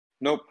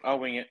Nope, I'll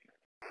wing it.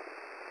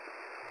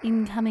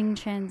 Incoming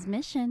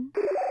transmission.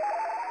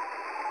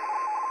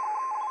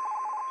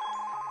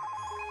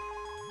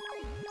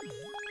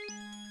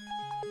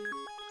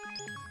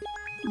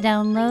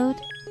 Download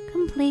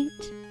complete.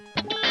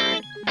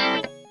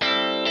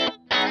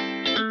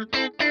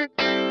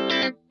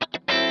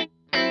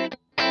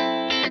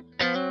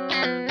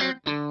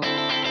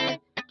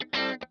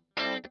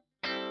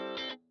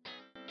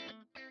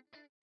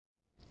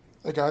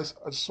 Hey guys,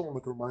 I just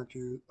wanted to remind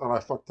you that I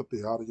fucked up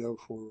the audio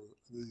for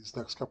these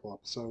next couple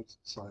episodes,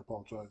 so I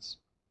apologize.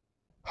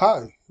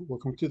 Hi,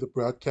 welcome to the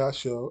Bradcast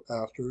Show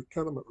after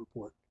tournament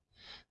report.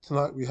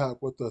 Tonight we have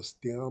with us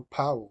Don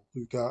Powell,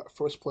 who got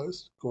first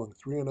place, going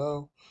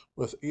 3-0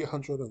 with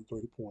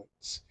 830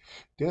 points.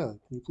 Dan,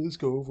 can you please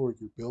go over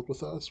your build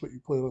with us, what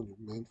you played on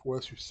your main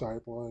force, your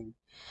sideline,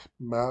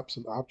 maps,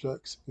 and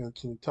objects, and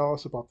can you tell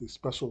us about the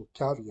special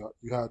caveat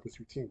you had with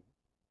your team?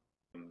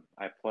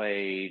 I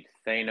played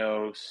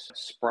Thanos,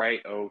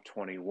 Sprite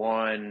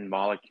 021,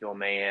 Molecule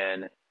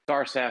Man,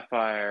 Star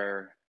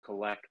Sapphire,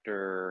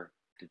 Collector,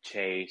 The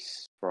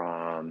Chase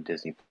from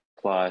Disney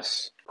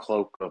Plus,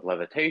 Cloak of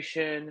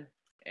Levitation,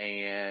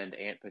 and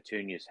Aunt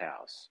Petunia's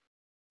house.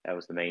 That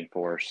was the main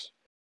force.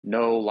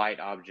 No light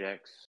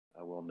objects,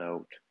 I will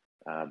note,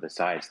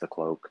 besides the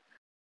cloak.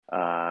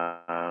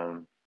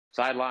 Sideline,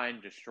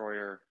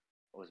 Destroyer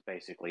was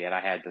basically it. I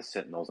had the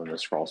Sentinels and the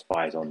Skrull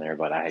Spies on there,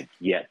 but I had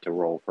yet to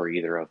roll for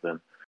either of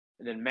them.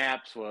 And then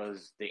maps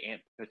was the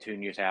Aunt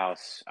Petunia's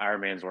house,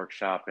 Iron Man's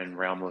workshop, and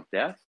Realm of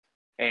Death.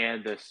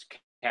 And this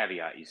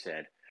caveat you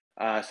said.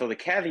 So the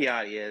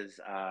caveat is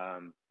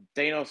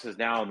Thanos is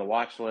now on the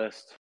watch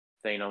list.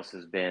 Thanos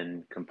has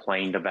been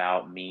complained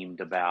about,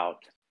 memed about,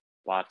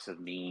 lots of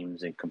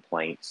memes and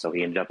complaints. So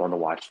he ended up on the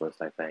watch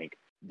list, I think.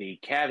 The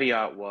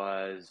caveat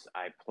was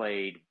I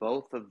played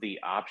both of the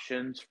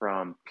options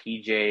from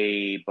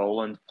PJ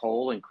Boland's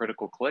poll in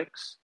Critical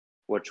Clicks,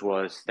 which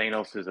was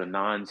Thanos is a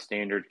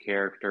non-standard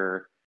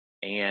character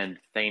and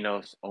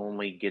Thanos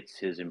only gets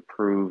his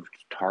improved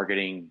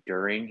targeting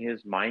during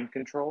his mind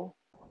control.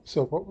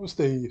 So, what was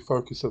the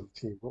focus of the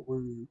team? What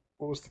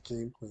was the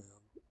game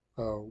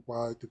plan?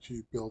 Why did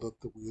you build it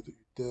the way that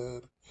you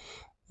did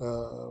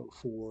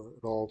for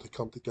it all to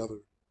come together?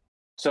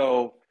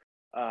 So,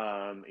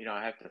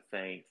 I have to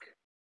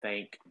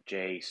thank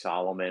Jay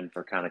Solomon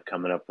for kind of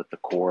coming up with the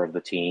core of the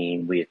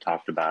team. We had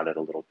talked about it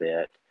a little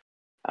bit.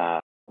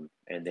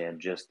 And then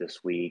just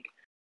this week,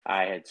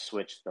 I had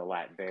switched the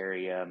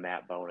Latveria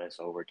map bonus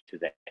over to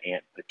the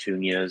Aunt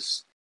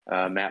Petunia's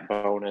map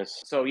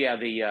bonus. So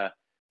the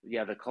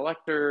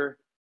collector.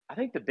 I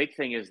think the big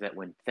thing is that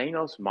when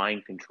Thanos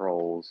mind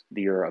controls,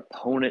 your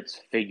opponent's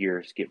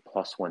figures get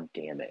 +1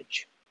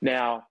 damage.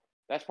 Now,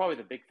 that's probably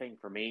the big thing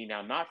for me.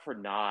 Now, not for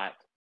naught,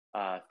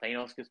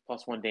 Thanos gets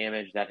 +1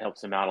 damage. That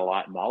helps him out a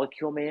lot.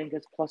 Molecule Man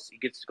gets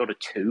to go to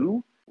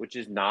 2, which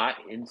is not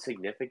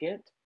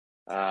insignificant.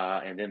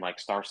 And then like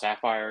Star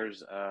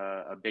Sapphire's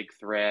a big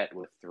threat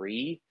with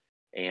 3,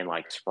 and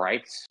like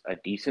Sprite's a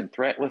decent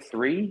threat with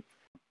 3.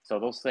 So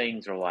those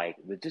things are like,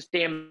 just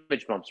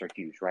damage bumps are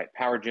huge, right?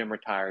 Power Gem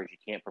retires. You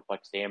can't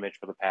perplex damage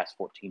for the past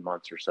 14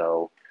 months or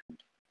so.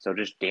 So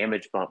just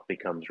damage bump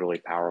becomes really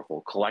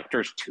powerful.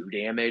 Collector's 2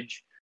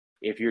 damage.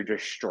 If your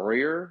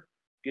Destroyer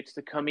gets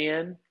to come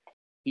in,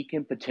 he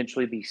can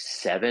potentially be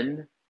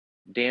 7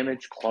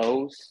 damage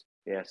close.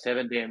 Yeah,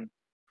 7 damage.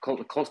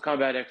 Close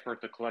combat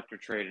expert, the collector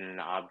trait in an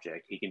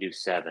object. He can do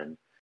 7,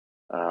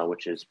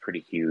 which is pretty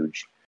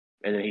huge.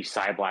 And then he's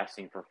side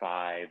blasting for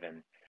 5.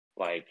 And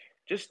like,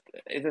 just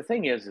the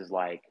thing is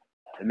like,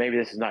 maybe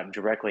this is not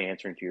directly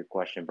answering to your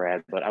question,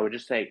 Brad, but I would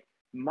just say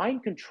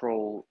mind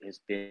control has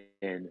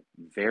been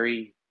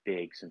very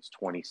big since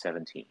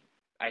 2017.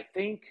 I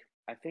think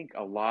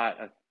a lot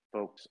of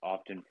folks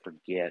often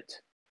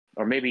forget,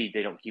 or maybe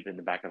they don't keep it in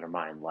the back of their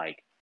mind.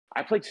 Like,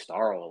 I played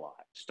Starro a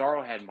lot.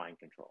 Starro had mind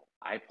control.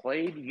 I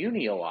played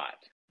Uni a lot.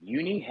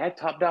 Uni had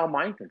top-down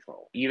mind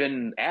control.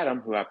 Even Adam,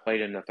 who I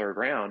played in the 3rd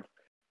round,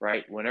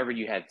 right? Whenever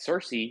you had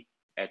Cersei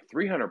at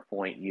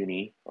 300-point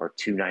Uni, or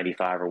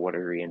 295 or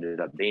whatever he ended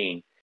up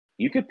being,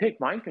 you could pick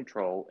mind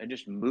control and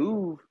just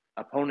move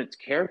opponents'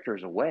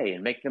 characters away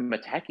and make them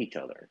attack each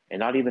other and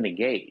not even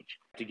engage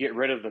to get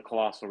rid of the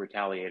Colossal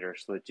Retaliator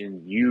so that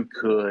you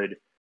could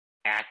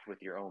act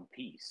with your own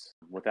piece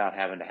without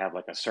having to have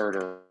like a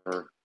Surtur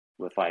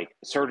with like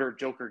Surtur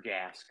Joker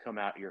gas come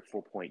out your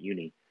full-point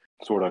Uni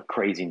sort of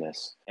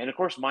craziness. And of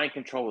course, mind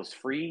control is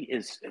free,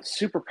 is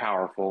super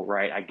powerful,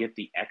 right? I get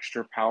the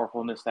extra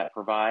powerfulness that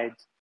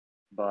provides,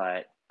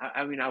 but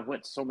I mean, I've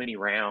went so many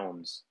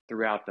rounds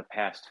throughout the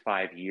past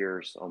 5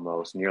 years,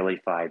 almost nearly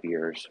 5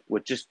 years,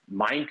 with just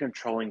mind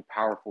controlling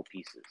powerful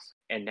pieces.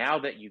 And now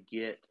that you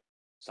get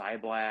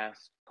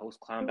Psyblast, Post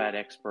Combat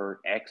Expert,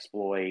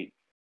 Exploit,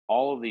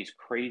 all of these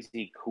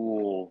crazy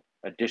cool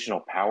additional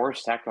powers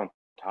stacked on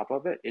top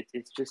of it,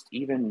 it's just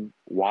even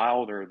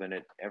wilder than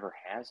it ever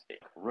has been.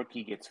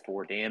 Rookie gets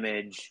 4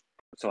 damage,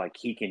 so like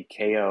he can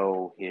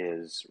KO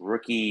his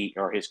rookie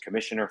or his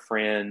commissioner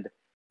friend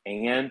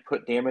and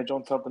put damage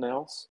on something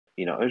else.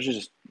 there's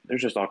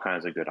just all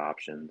kinds of good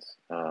options.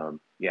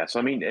 Yeah, so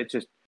I mean, it's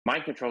just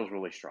mind control is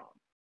really strong,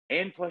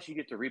 and plus you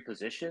get to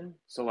reposition.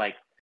 So like,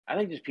 I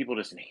think just people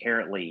just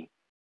inherently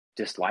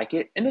dislike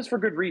it, and it's for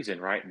good reason,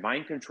 right?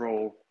 Mind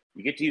control,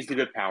 you get to use the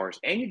good powers,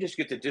 and you just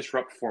get to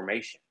disrupt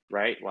formation,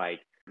 right?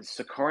 Like the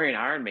Sakarian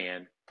Iron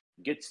Man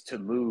gets to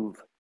move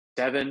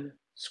 7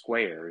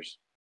 squares,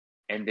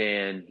 and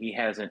then he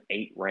has an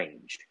 8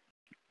 range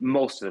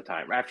most of the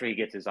time after he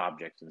gets his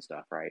objects and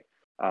stuff, right?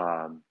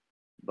 Um,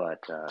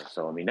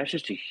 so I mean, that's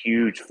just a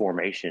huge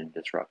formation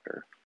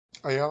disruptor.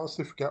 I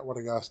honestly forgot what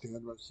I asked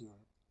Dan right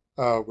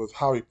here with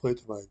how he played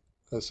tonight.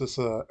 Is this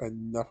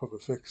enough of a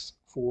fix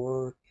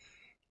for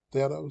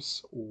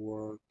Thanos,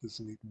 or does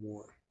he need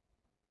more?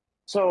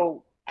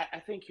 So I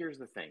think here's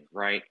the thing,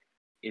 right?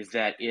 Is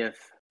that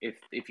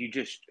if you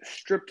just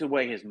stripped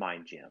away his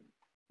mind gem,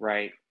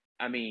 right?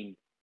 I mean,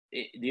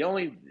 I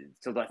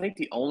think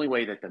the only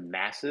way that the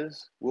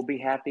masses will be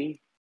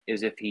happy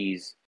is if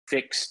he's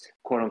fixed,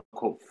 quote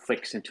unquote,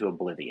 fixed into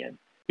oblivion.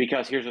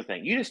 Because here's the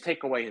thing: you just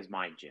take away his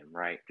mind gem,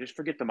 right? Just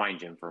forget the mind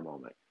gem for a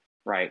moment,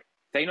 right?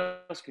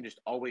 Thanos can just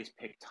always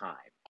pick time.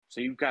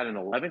 So you've got an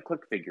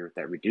 11-click figure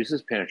that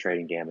reduces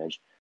penetrating damage,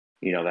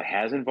 that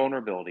has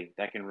invulnerability,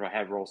 that can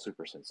have roll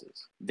super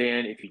senses.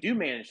 Then if you do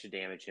manage to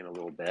damage him a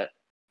little bit,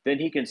 then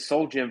he can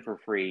soul gem for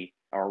free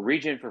or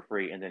regen for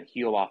free and then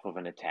heal off of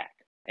an attack.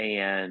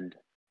 And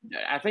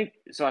I think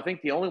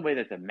the only way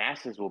that the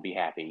masses will be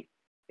happy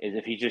is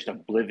if he's just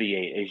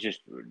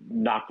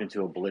knocked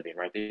into oblivion,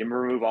 right? They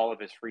remove all of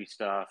his free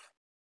stuff,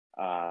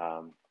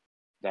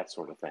 that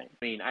sort of thing.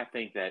 I mean, I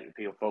think that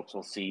folks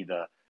will see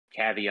the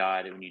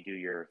caveat when you do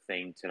your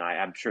thing tonight.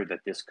 I'm sure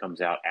that this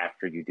comes out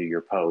after you do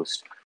your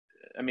post.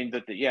 I mean,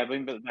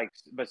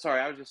 but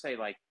sorry, I was just saying,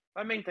 like,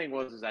 my main thing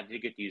is I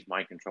did get to use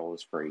mind control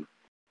as free.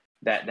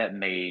 That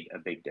made a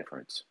big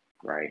difference,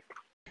 right?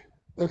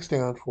 Thanks,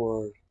 Dan,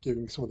 for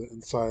giving some of the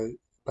insight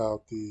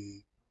about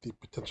the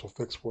potential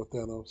fix for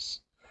Thanos.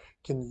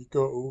 Can you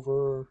go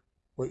over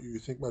what you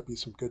think might be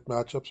some good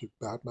matchups or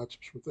bad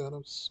matchups for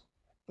Thanos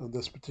on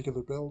this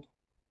particular build?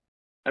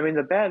 I mean,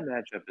 the bad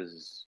matchup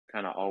is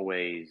kind of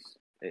always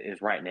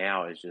is right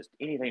now is just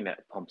anything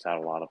that pumps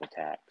out a lot of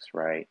attacks,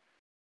 right?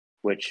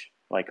 Which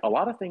like a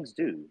lot of things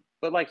do,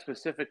 but like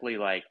specifically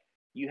like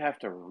you have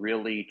to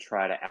really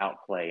try to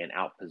outplay and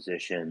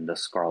outposition the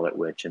Scarlet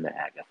Witch and the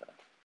Agatha,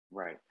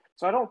 right?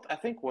 So I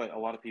think what a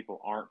lot of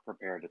people aren't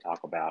prepared to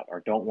talk about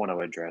or don't want to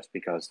address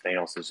because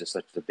Thanos is just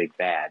such a big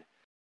bad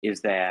is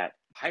that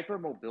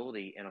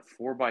hypermobility in a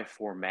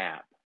 4x4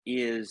 map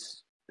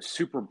is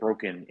super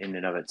broken in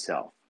and of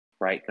itself,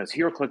 right? Because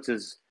HeroClix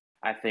is,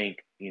 I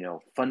think,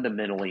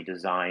 fundamentally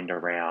designed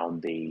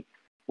around the,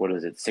 what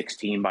is it,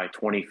 16 by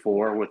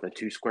 24 with a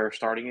 2 square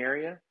starting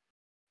area,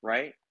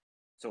 right?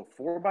 So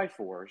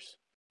 4x4s,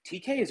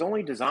 TK is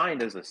only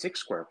designed as a 6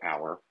 square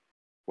power.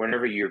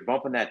 Whenever you're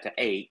bumping that to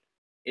 8,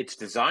 it's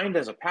designed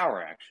as a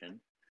power action.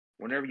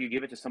 Whenever you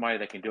give it to somebody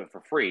that can do it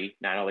for free,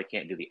 now I know they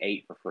can't do the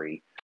 8 for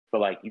free,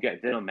 but like you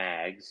got Venom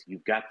Mags,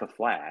 you've got the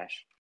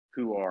Flash,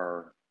 who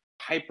are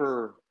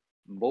hyper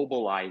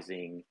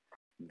mobilizing,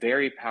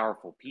 very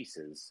powerful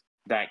pieces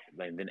that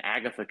then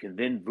Agatha can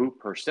then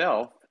Voop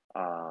herself.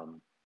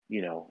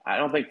 I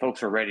don't think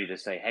folks are ready to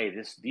say, hey,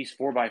 these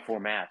 4x4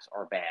 maps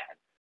are bad.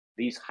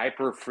 These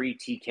hyper free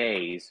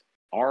TKs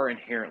are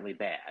inherently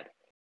bad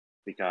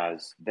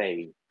because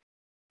they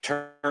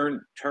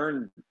turn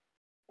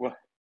well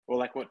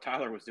like what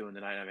Tyler was doing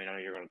tonight. I mean, I know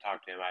you're going to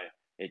talk to him.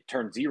 It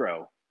turned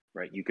 0,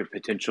 right? You could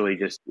potentially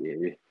just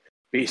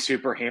be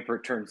super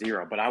hampered, turn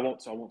 0, but I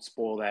won't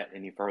spoil that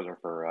any further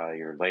for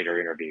your later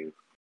interview.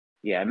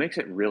 Yeah, it makes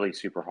it really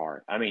super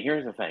hard. I mean,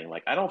 here's the thing.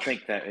 Like, I don't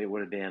think that it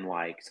would have been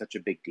like such a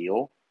big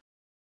deal.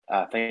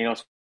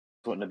 Thanos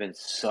wouldn't have been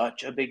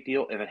such a big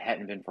deal if it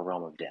hadn't been for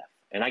Realm of Death.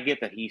 And I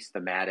get that he's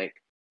thematic.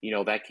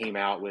 That came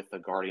out with the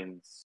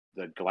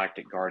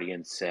Galactic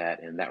Guardians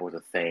set, and that was a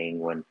thing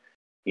when,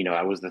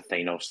 I was the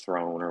Thanos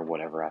throne or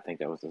whatever. I think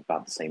that was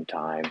about the same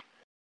time.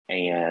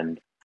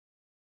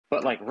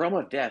 But like Realm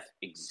of Death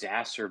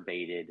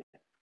exacerbated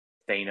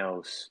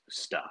Thanos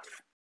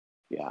stuff.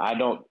 Yeah, I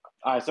don't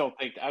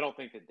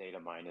think that data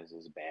mine is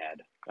as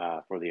bad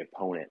for the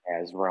opponent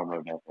as Realm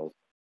of Death is.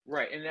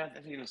 Right, and I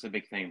think that's the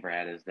big thing,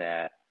 Brad, is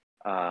that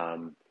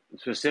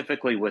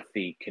specifically with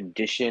the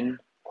condition,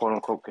 quote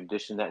unquote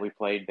condition that we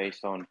played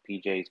based on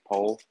PJ's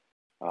poll,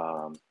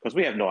 because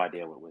we have no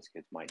idea what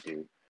WizKids might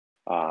do.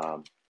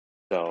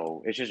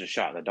 So it's just a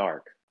shot in the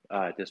dark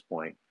at this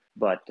point.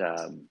 But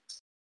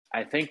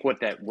I think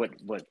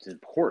what's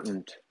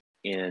important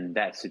in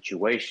that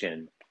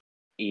situation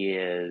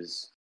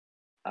is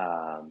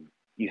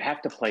you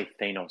have to play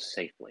Thanos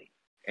safely.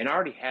 And I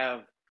already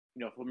have,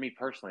 for me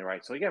personally,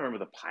 right? So you gotta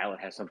remember the pilot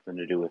has something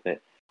to do with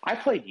it. I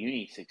played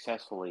Uni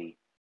successfully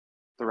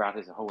throughout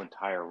his whole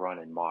entire run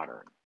in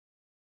Modern,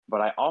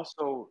 but I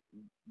also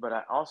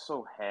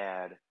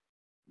had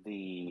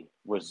the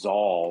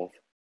resolve.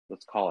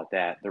 Let's call it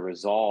that. The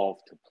resolve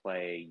to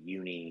play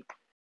Uni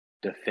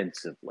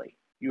defensively.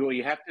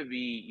 You have to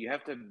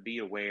be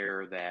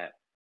aware that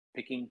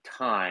picking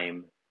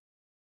time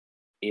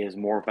is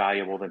more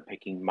valuable than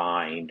picking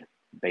Mind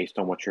based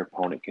on what your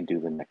opponent can do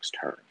the next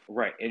turn.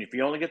 Right. And if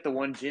you only get the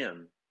one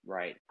gem,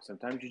 right,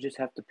 sometimes you just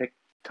have to pick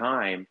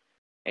time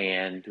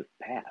and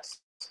pass.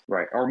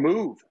 Right. Or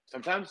move.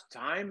 Sometimes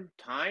time,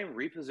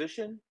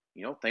 reposition.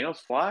 Thanos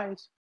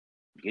flies.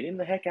 Get him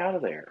the heck out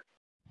of there.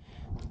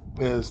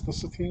 Is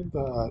this a team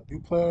that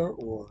new player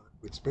or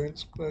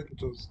experienced player can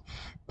just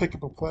pick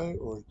up and play,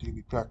 or do you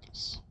need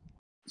practice?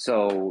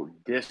 So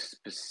this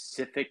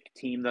specific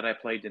team that I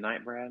played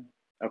tonight, Brad?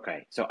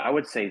 Okay, so I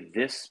would say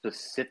this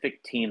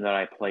specific team that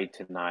I played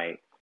tonight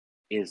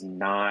is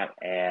not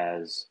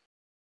as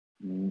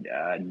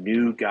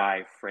new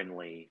guy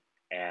friendly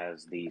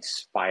as the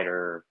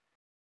Spider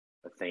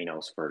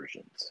Thanos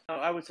versions.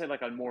 I would say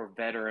like a more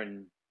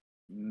veteran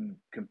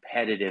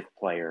competitive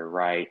player,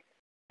 right,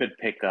 could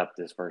pick up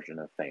this version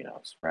of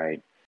Thanos,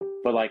 right?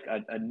 But like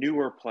a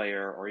newer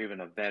player or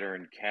even a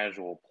veteran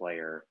casual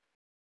player,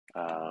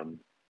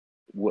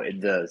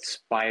 the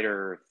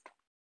Spider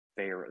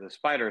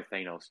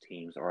Thanos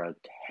teams are a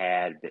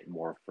tad bit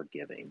more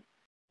forgiving.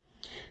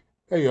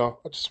 Hey y'all,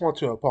 I just want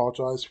to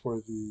apologize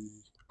for the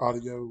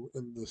audio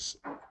in this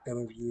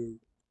interview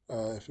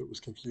if it was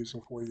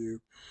confusing for you,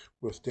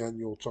 with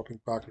Daniel jumping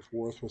back and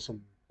forth with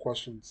some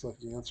questions that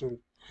he answered.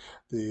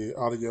 The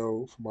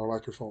audio from our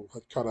microphone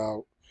had cut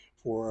out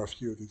for a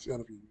few of these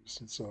interviews,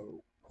 and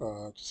so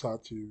just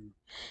had to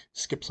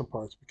skip some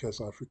parts because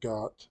I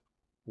forgot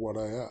what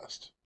I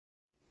asked.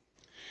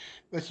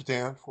 Thank you,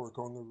 Dan, for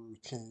going over the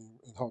team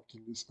and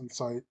helping us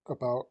insight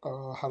about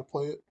how to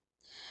play it.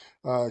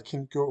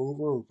 Can you go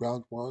over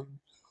round one?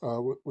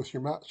 With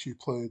your match, you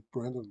played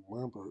Brandon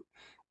Lambert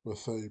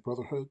with a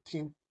Brotherhood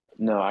team.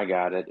 No, I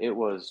got it. It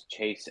was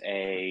Chase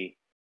A,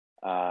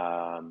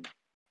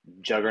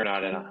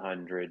 Juggernaut at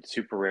 100,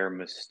 Super Rare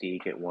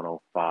Mystique at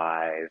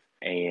 105,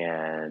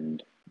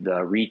 and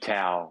the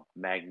Retail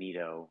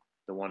Magneto,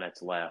 the one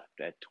that's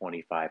left, at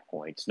 25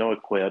 points. No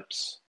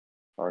equips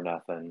or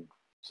nothing.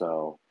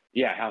 So,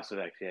 yeah, House of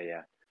X,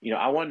 yeah.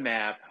 I won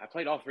map. I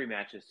played all 3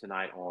 matches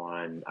tonight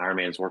on Iron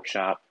Man's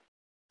Workshop.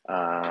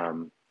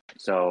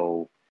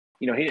 So,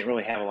 he didn't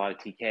really have a lot of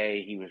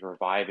TK. He was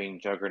reviving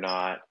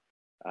Juggernaut.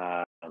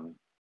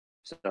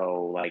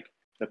 So, like,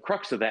 the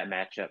crux of that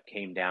matchup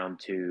came down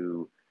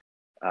to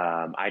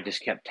I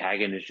just kept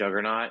tagging his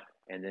Juggernaut,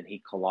 and then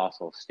he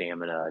Colossal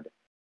Stamina'd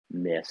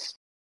missed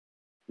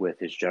with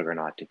his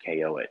Juggernaut to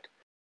KO it.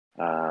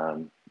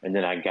 And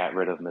then I got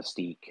rid of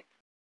Mystique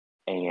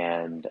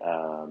and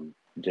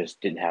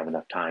just didn't have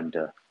enough time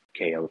to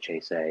KO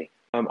Chase A.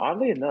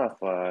 Oddly enough,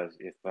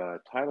 if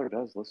Tyler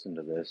does listen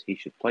to this, he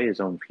should play his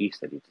own piece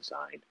that he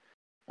designed.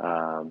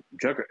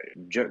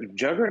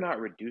 Juggernaut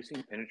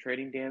reducing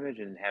penetrating damage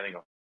and having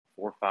a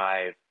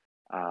 4/5,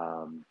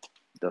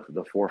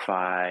 the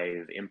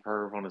 4/5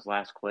 imperv on his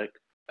last click.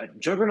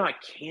 Juggernaut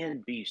can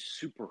be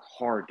super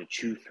hard to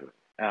chew through.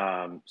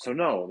 So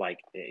no, like,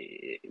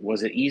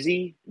 was it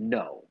easy?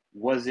 No.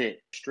 Was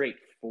it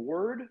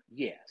straightforward?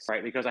 Yes,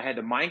 right? Because I had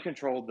to mind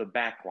control the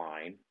back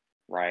line,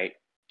 right?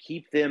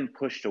 Keep them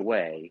pushed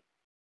away,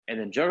 and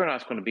then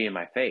Juggernaut's going to be in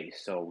my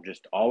face. So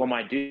just all of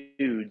my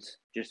dudes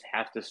just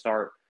have to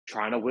start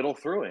trying to whittle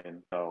through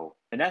him. So,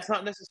 and that's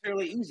not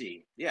necessarily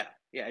easy. Yeah,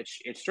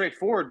 it's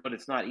straightforward, but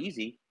it's not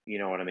easy. You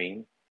know what I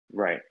mean?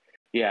 Right.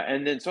 Yeah,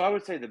 and then so I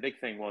would say the big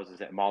thing is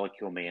that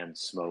Molecule Man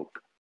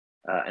smoke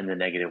and the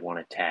 -1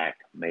 attack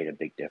made a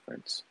big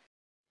difference.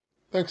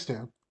 Thanks,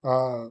 Dan.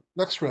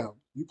 Next round,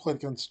 you played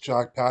against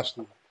Jack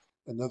Pashley,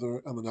 another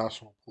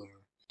international player.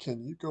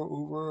 Can you go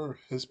over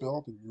his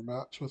build in your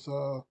match with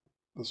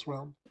this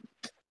round?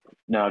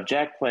 No,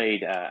 Jack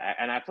played,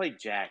 and I played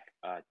Jack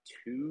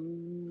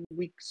 2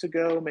 weeks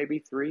ago, maybe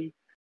 3.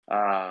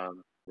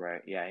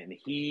 Right, yeah, and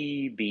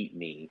he beat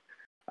me.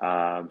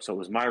 So it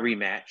was my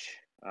rematch.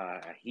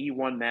 He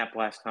won map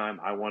last time.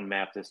 I won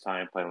map this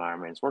time, playing on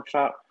Iron Man's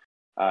Workshop.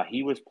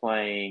 He was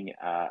playing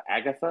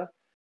Agatha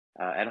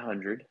at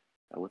 100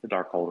 with the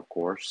Darkhold, of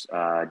course.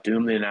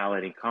 Doom the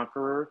Annihilating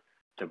Conqueror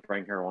to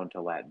bring her onto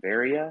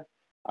Latveria.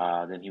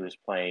 Then he was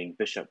playing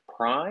Bishop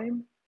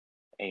Prime.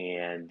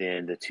 And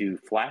then the 2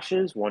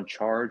 flashes, 1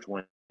 charge,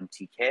 1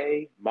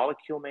 TK,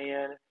 Molecule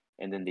Man,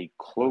 and then the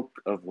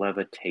Cloak of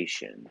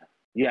Levitation.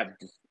 Yeah,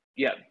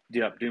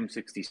 Doom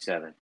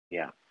 67.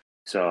 Yeah.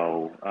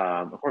 So,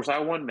 of course, I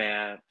won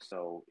map.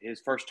 So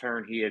his first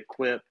turn, he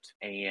equipped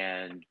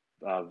and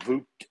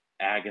vooped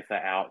Agatha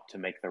out to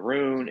make the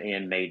rune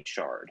and made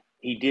shard.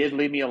 He did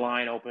leave me a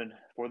line open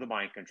for the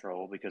mind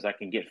control because I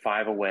can get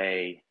 5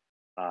 away,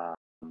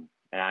 and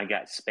I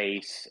got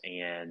space,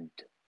 and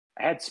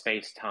I had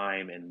space,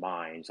 time, and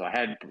mind. So I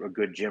had a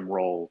good gem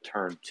roll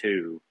turn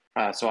 2.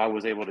 So I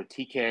was able to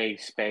TK,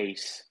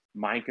 space,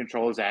 mind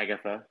control as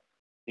Agatha.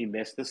 He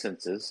missed the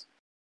senses,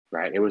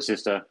 right? It was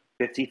just a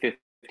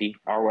 50-50,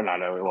 or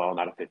not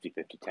a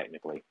 50-50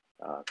 technically.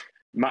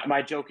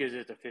 My joke is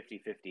it's a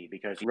 50-50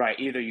 because, right,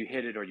 either you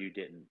hit it or you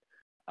didn't.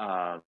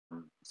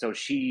 So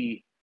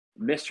she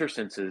missed her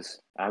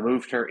senses. I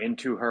moved her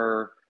into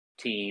her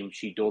team.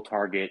 She dual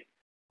target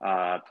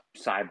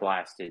Side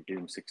blasted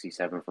Doom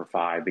 67 for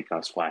 5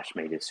 because Flash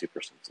made his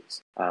super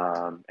senses.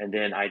 And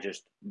then I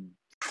just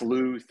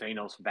flew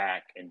Thanos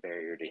back and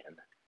barriered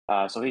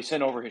in. So he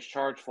sent over his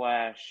charge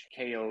flash,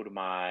 KO'd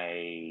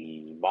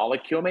my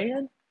Molecule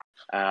Man,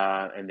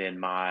 and then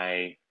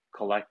my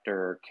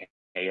collector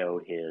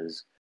KO'd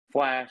his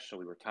flash. So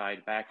we were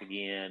tied back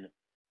again.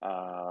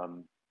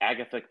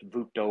 Agatha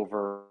vooped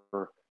over,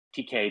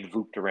 TK'd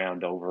vooped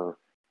around over,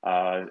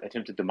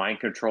 attempted to mind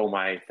control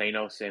my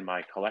Thanos and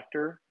my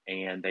collector,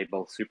 and they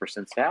both super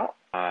sensed out.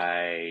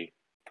 I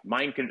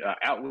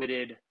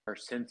outwitted her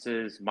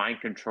senses,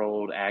 mind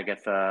controlled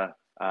Agatha,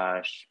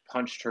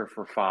 punched her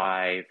for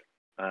 5,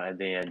 and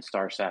then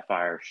Star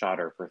Sapphire shot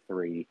her for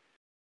 3,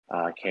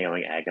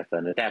 KOing Agatha.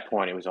 And at that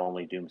point, it was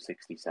only Doom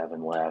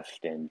 67 left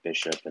and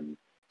Bishop, and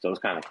so it was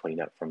kind of clean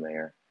up from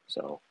there.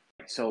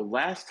 So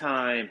last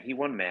time he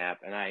won map,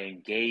 and I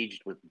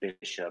engaged with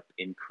Bishop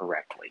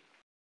incorrectly,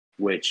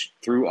 which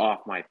threw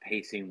off my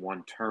pacing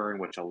 1 turn,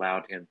 which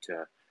allowed him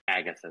to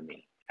Agatha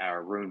me,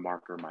 or rune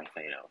marker my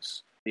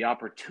Thanos. The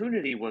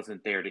opportunity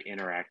wasn't there to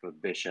interact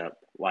with Bishop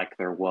like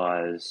there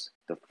was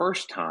the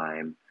first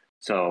time,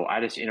 so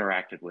I just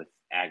interacted with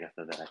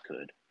Agatha that I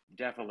could.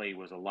 Definitely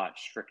was a lot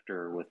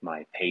stricter with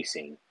my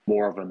pacing,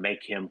 more of a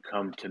make him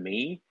come to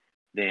me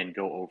than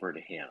go over to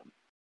him.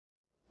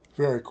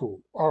 Very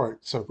cool. All right,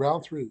 so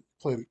round 3,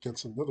 played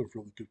against another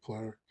really good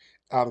player,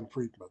 Adam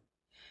Friedman.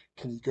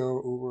 Can you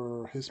go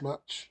over his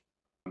match?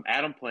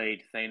 Adam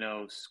played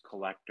Thanos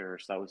Collector,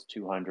 so that was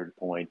 200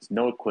 points.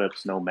 No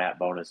equips, no map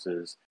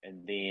bonuses.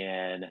 And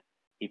then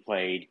he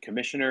played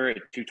Commissioner at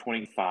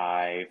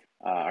 225.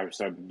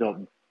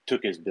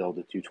 Took his build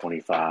at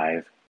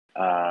 225.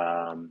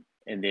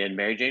 And then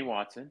Mary Jane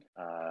Watson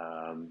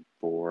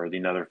for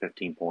another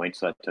 15 points.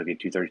 So that took it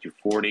 230,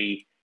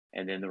 240.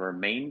 And then the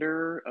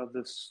remainder of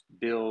this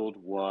build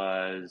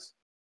was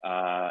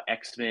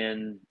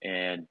X-Men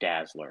and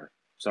Dazzler.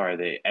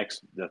 Sorry,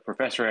 the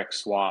Professor X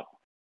swap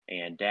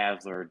and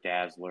Dazzler.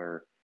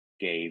 Dazzler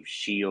gave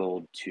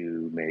S.H.I.E.L.D.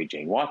 to Mary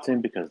Jane Watson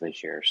because they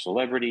share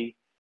celebrity.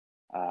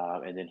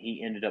 And then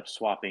he ended up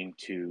swapping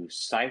to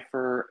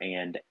Cypher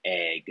and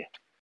Egg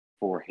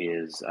for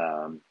his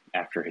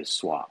after his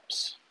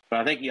swaps. But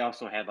I think he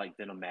also had like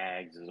Venom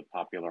Mags as a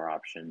popular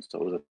option. So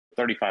it was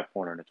a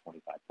 35-pointer and a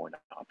 25-point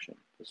option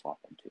to swap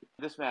into.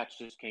 This match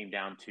just came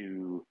down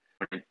to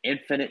an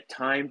infinite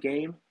time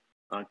game,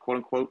 quote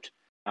unquote.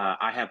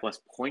 I have less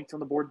points on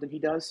the board than he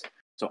does.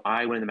 So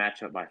I win the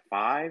matchup by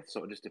 5.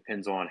 So it just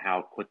depends on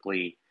how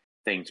quickly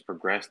things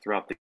progress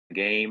throughout the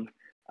game.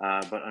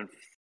 But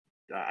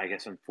I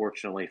guess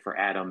unfortunately for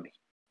Adam,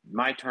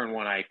 my turn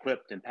 1 I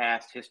equipped and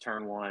passed. His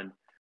turn 1,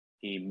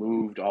 he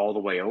moved all the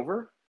way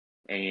over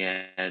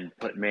and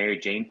put Mary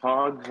Jane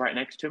Pog right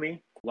next to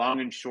me.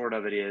 Long and short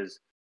of it is,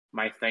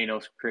 my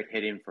Thanos crit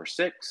hit him for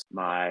 6.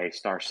 My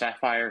Star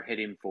Sapphire hit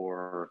him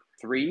for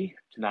 3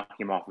 to knock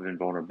him off of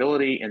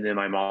invulnerability. And then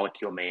my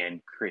Molecule Man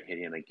crit hit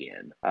him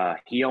again.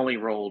 He only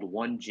rolled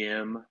 1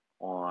 gem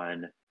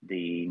on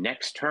the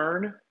next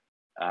turn.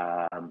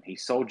 He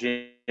soul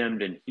gemmed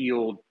and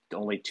healed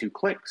only 2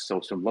 clicks, so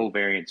some low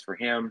variance for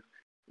him.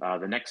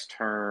 The next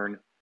turn,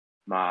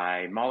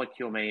 my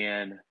Molecule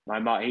Man,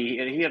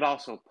 he had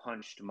also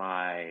punched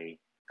my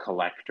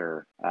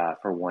Collector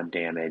for 1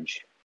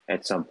 damage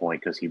at some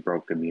point because he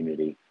broke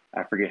immunity.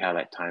 I forget how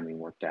that timing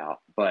worked out,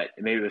 but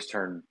maybe it was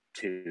turn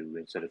 2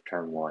 instead of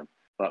turn 1.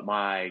 But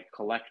my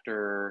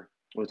Collector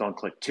was on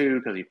click 2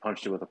 because he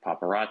punched it with a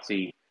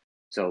paparazzi.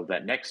 So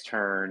that next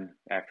turn,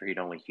 after he'd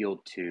only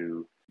healed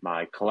 2,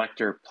 my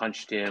Collector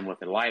punched him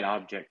with a light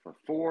object for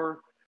 4.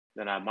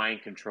 Then I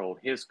mind controlled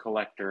his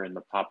Collector and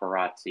the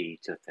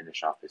paparazzi to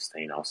finish off his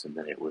Thanos, and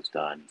then it was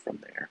done from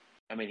there.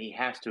 I mean, he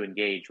has to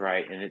engage,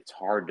 right? And it's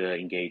hard to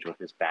engage with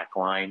his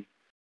backline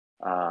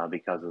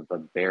because of the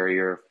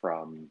barrier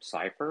from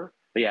Cypher.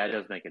 But yeah, it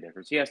does make a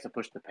difference. He has to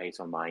push the pace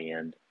on my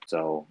end.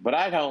 So, but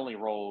I've only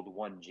rolled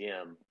 1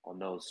 gem on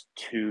those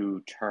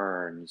 2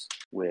 turns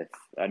with,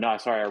 I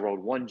rolled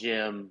 1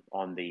 gem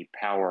on the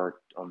power,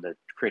 on the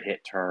crit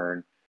hit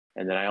turn,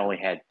 and then I only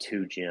had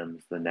 2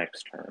 gems the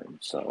next turn.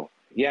 So,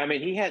 yeah, I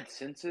mean, he had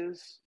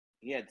senses,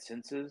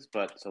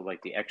 but so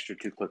like the extra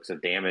 2 clicks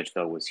of damage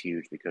though was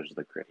huge because of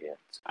the crit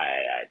hits.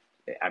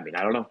 I mean,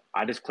 I don't know.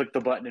 I just clicked the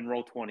button and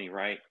roll 20,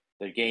 right?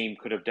 The game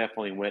could have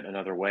definitely went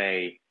another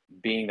way.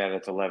 Being that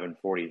it's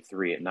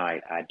 11:43 at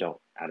night, I don't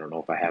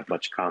know if I have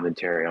much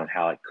commentary on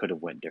how it could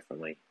have went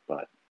differently,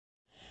 but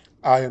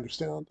I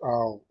understand.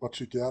 I'll let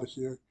you get out of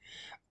here.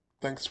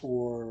 Thanks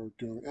for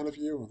doing the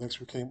interview, and thanks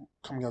for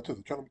coming out to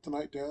the tournament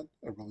tonight, Dan.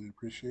 I really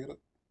appreciate it.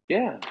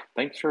 yeah,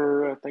 thanks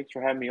for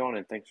having me on,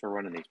 and thanks for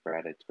running these,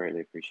 Brad. It's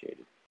greatly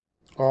appreciated.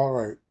 All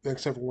right.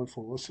 Thanks everyone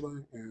for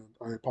listening, and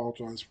I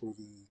apologize for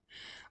the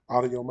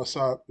audio mess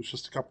up. It's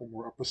just a couple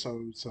more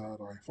episodes that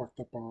I fucked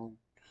up on,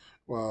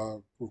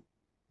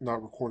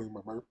 not recording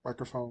my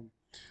microphone.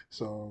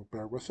 So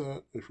bear with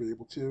it if you're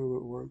able to,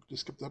 or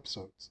just skip the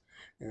episodes.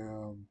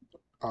 And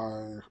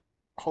I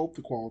hope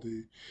the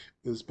quality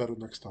is better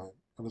next time.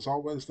 And as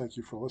always, thank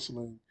you for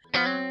listening.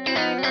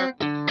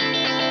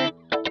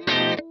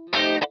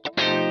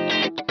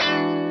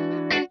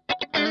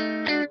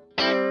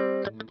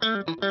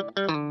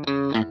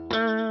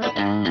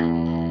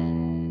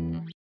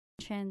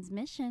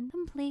 Mission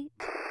complete.